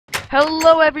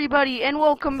Hello everybody and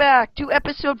welcome back to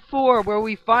episode 4 where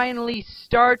we finally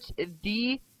start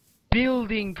the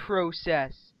building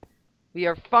process. We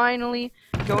are finally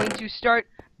going to start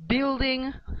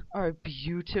building our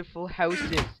beautiful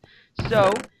houses.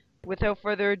 So, without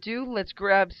further ado, let's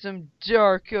grab some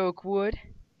dark oak wood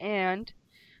and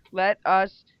let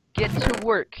us get to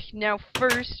work. Now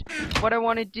first, what I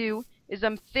want to do is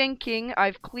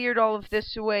I've cleared all of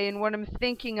this away, and what I'm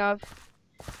thinking of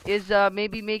is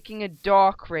maybe making a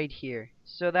dock right here.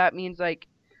 So that means like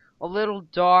a little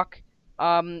dock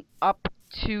up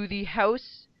to the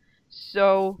house.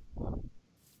 So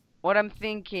what I'm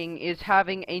thinking is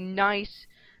having a nice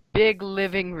big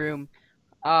living room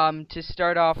to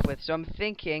start off with. So I'm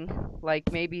thinking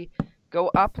like maybe go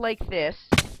up like this.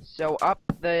 So up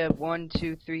the 1,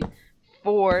 2, 3,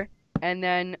 4, and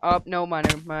then up. No, no.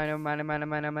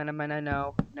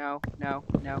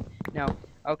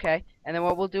 Okay, and then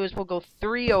what we'll do is we'll go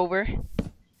 3 over,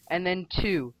 and then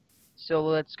 2. So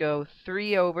let's go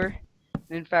 3 over.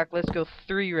 In fact, let's go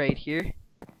 3 right here,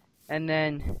 and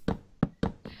then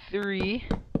 3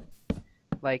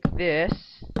 like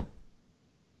this.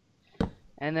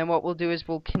 And then what we'll do is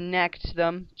we'll connect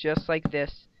them just like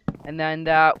this, and then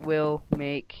that will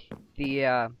make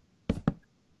the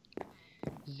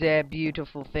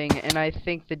beautiful thing. And I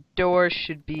think the door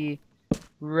should be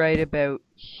right about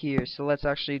here. So let's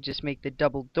actually just make the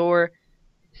double door.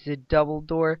 This is a double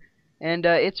door, and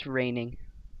it's raining.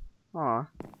 Aw,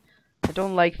 I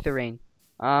don't like the rain.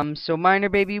 So Miner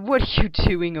Baby, what are you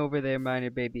doing over there, Miner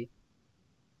Baby?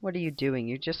 What are you doing?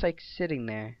 You're just like sitting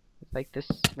there with like this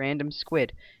random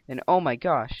squid. And oh my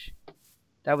gosh,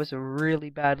 that was a really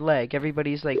bad lag.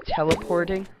 Everybody's like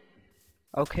teleporting.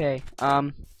 Okay,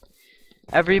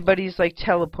 everybody's like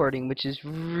teleporting, which is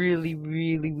really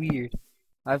weird.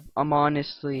 I'm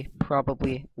honestly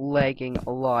probably lagging a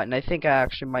lot, and I think I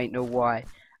actually might know why.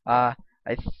 I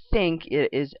think it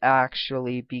is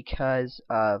actually because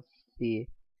of the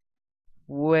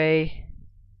way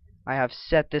I have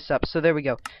set this up. So there we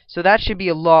go. So that should be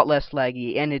a lot less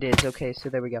laggy, and it is. Okay, so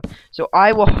there we go. So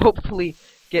I will hopefully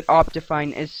get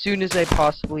Optifine as soon as I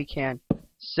possibly can.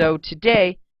 So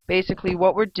today, basically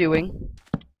what we're doing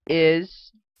is...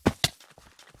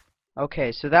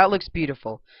 Okay, so that looks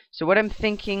beautiful. So what I'm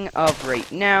thinking of right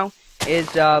now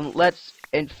is let's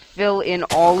fill in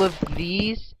all of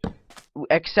these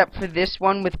except for this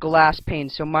one with glass pane.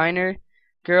 So Miner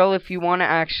Girl, if you want to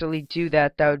actually do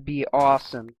that, that would be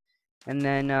awesome. And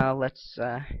then let's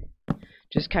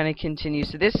just kind of continue.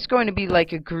 So this is going to be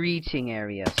like a greeting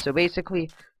area. So basically,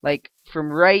 like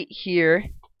from right here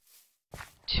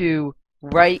to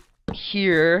right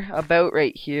here, about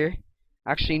right here.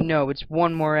 Actually, no, it's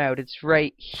one more out. It's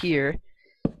right here.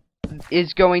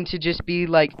 Is going to just be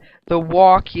like the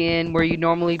walk-in where you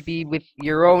normally be with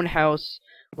your own house,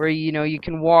 where you know you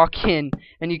can walk in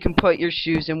and you can put your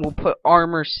shoes, and we'll put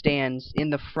armor stands in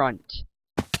the front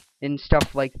and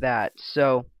stuff like that.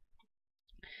 So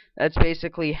that's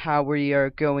basically how we are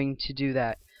going to do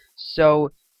that.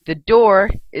 So the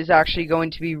door is actually going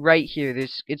to be right here.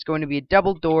 It's going to be a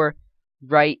double door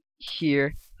right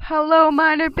here. Hello,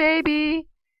 Miner Baby.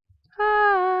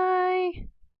 Hi.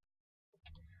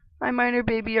 Hi, Miner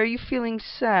Baby. Are you feeling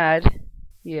sad?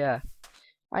 Yeah.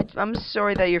 I'm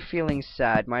sorry that you're feeling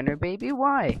sad, Miner Baby.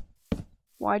 Why?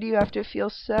 Why do you have to feel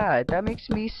sad? That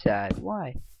makes me sad.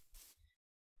 Why?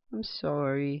 I'm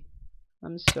sorry.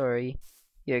 I'm sorry.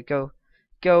 Yeah, go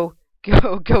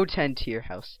tend to your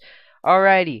house.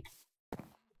 Alrighty.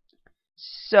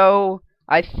 So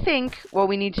I think what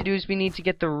we need to do is we need to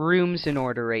get the rooms in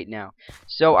order right now.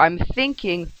 So I'm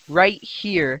thinking right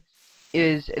here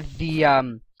is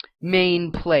the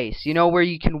main place, you know, where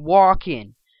you can walk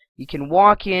in. You can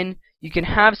walk in, you can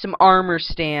have some armor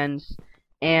stands,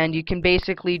 and you can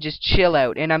basically just chill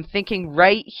out. And I'm thinking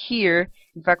right here,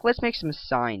 in fact, let's make some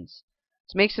signs.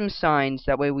 Let's make some signs,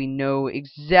 that way we know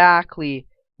exactly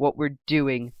what we're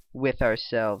doing with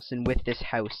ourselves and with this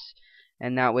house.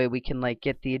 And that way we can like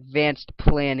get the advanced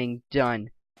planning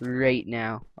done right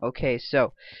now. Okay,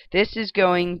 so this is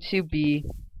going to be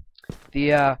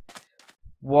the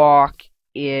walk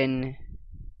in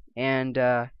and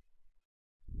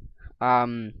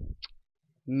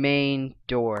main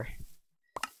door.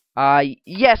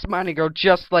 Yes, Miner Girl,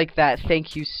 just like that.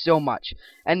 Thank you so much.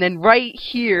 And then right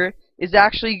here is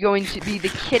actually going to be the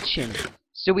kitchen.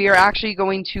 So we are actually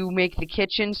going to make the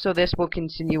kitchen, so this will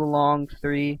continue along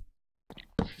 3,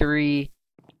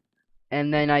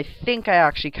 and then I think I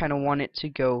actually kind of want it to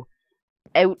go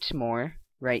out more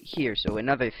right here. So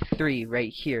another 3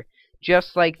 right here,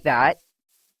 just like that.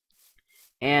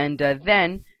 And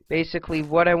then basically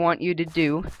what I want you to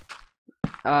do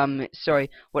sorry,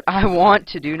 what I want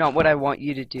to do, not what I want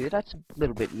you to do. That's a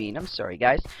little bit mean. I'm sorry,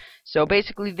 guys. So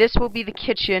basically, this will be the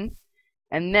kitchen,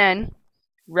 and then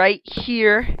right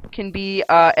here can be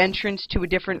entrance to a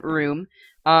different room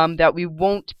that we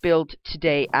won't build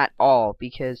today at all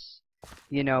because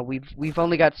you know we've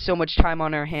only got so much time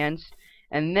on our hands.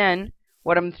 And then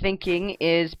what I'm thinking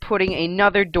is putting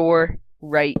another door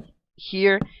right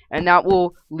here, and that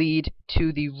will lead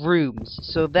to the rooms.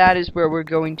 So that is where we're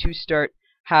going to start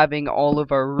having all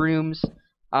of our rooms.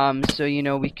 So you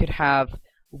know we could have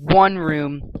one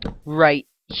room right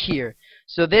here.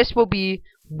 So this will be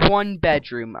one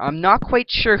bedroom. I'm not quite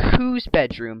sure whose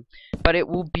bedroom, but it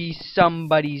will be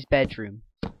somebody's bedroom.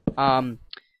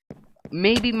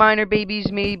 Maybe Miner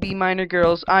Babies, maybe Miner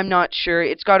Girls, I'm not sure.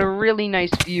 It's got a really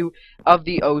nice view of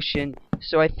the ocean,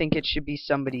 so I think it should be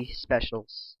somebody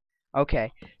special's.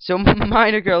 Okay, so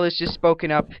Miner Girl has just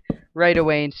spoken up right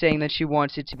away and saying that she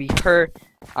wants it to be her.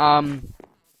 I'm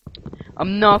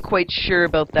not quite sure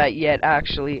about that yet,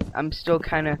 actually. I'm still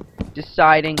kind of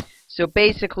deciding. So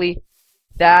basically,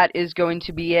 that is going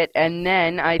to be it. And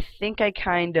then I think I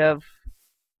kind of,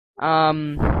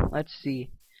 let's see.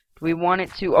 Do we want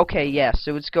it to, okay, yeah,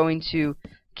 so it's going to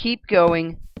keep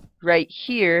going right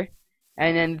here.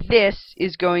 And then this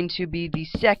is going to be the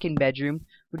second bedroom,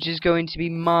 which is going to be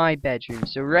my bedroom.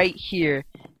 So right here,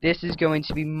 this is going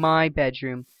to be my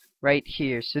bedroom right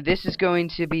here. So this is going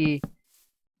to be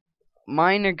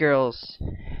Miner Girl's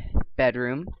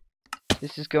bedroom.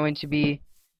 This is going to be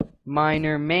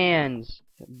Miner Man's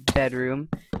bedroom.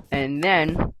 And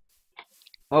then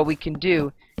what we can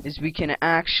do is we can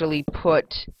actually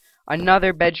put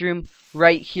another bedroom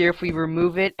right here if we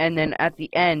remove it, and then at the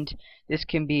end this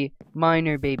can be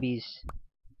Miner Baby's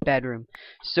bedroom.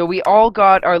 So we all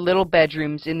got our little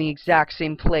bedrooms in the exact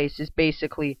same place is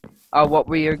basically what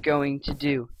we are going to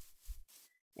do.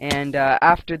 And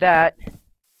after that,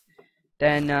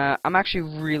 then I'm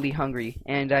actually really hungry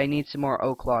and I need some more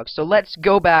oak logs. So let's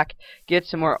go back, get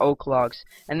some more oak logs,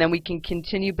 and then we can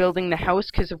continue building the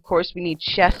house because of course we need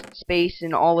chest space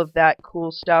and all of that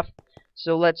cool stuff.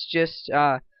 So let's just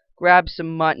grab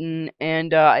some mutton,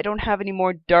 and I don't have any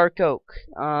more dark oak.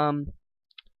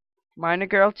 Miner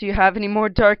Girl, do you have any more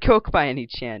dark oak by any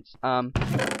chance?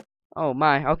 Oh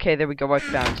my, okay, there we go, I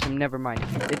found some, never mind.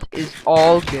 It is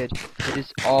all good. It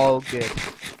is all good.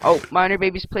 Oh, Miner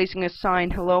Baby's placing a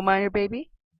sign. Hello, Miner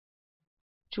Baby?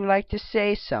 Would you like to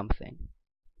say something?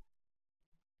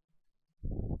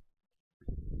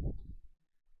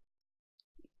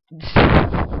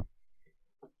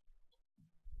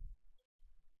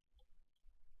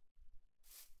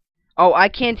 Oh, I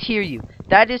can't hear you.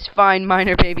 That is fine,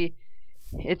 Miner Baby.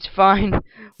 It's fine.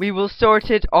 We will sort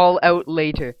it all out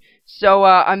later. So,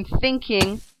 I'm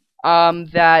thinking,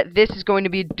 that this is going to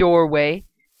be a doorway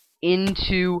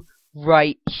into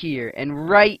right here. And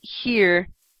right here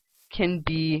can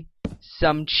be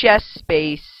some chest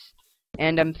space.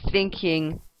 And I'm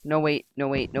thinking... wait.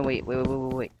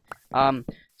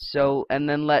 So, and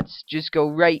then let's just go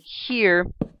right here.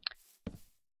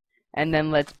 And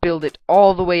then let's build it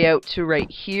all the way out to right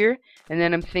here. And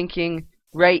then I'm thinking...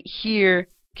 right here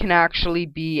can actually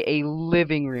be a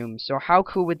living room. So how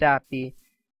cool would that be?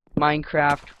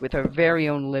 Minecraft with our very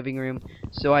own living room.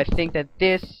 So I think that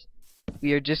this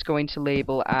we are just going to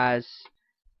label as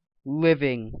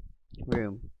living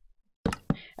room.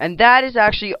 And that is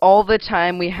actually all the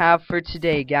time we have for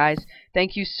today, guys.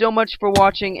 Thank you so much for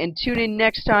watching, and tune in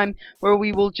next time where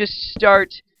we will just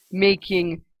start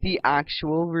making the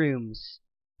actual rooms.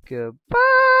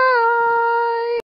 Goodbye!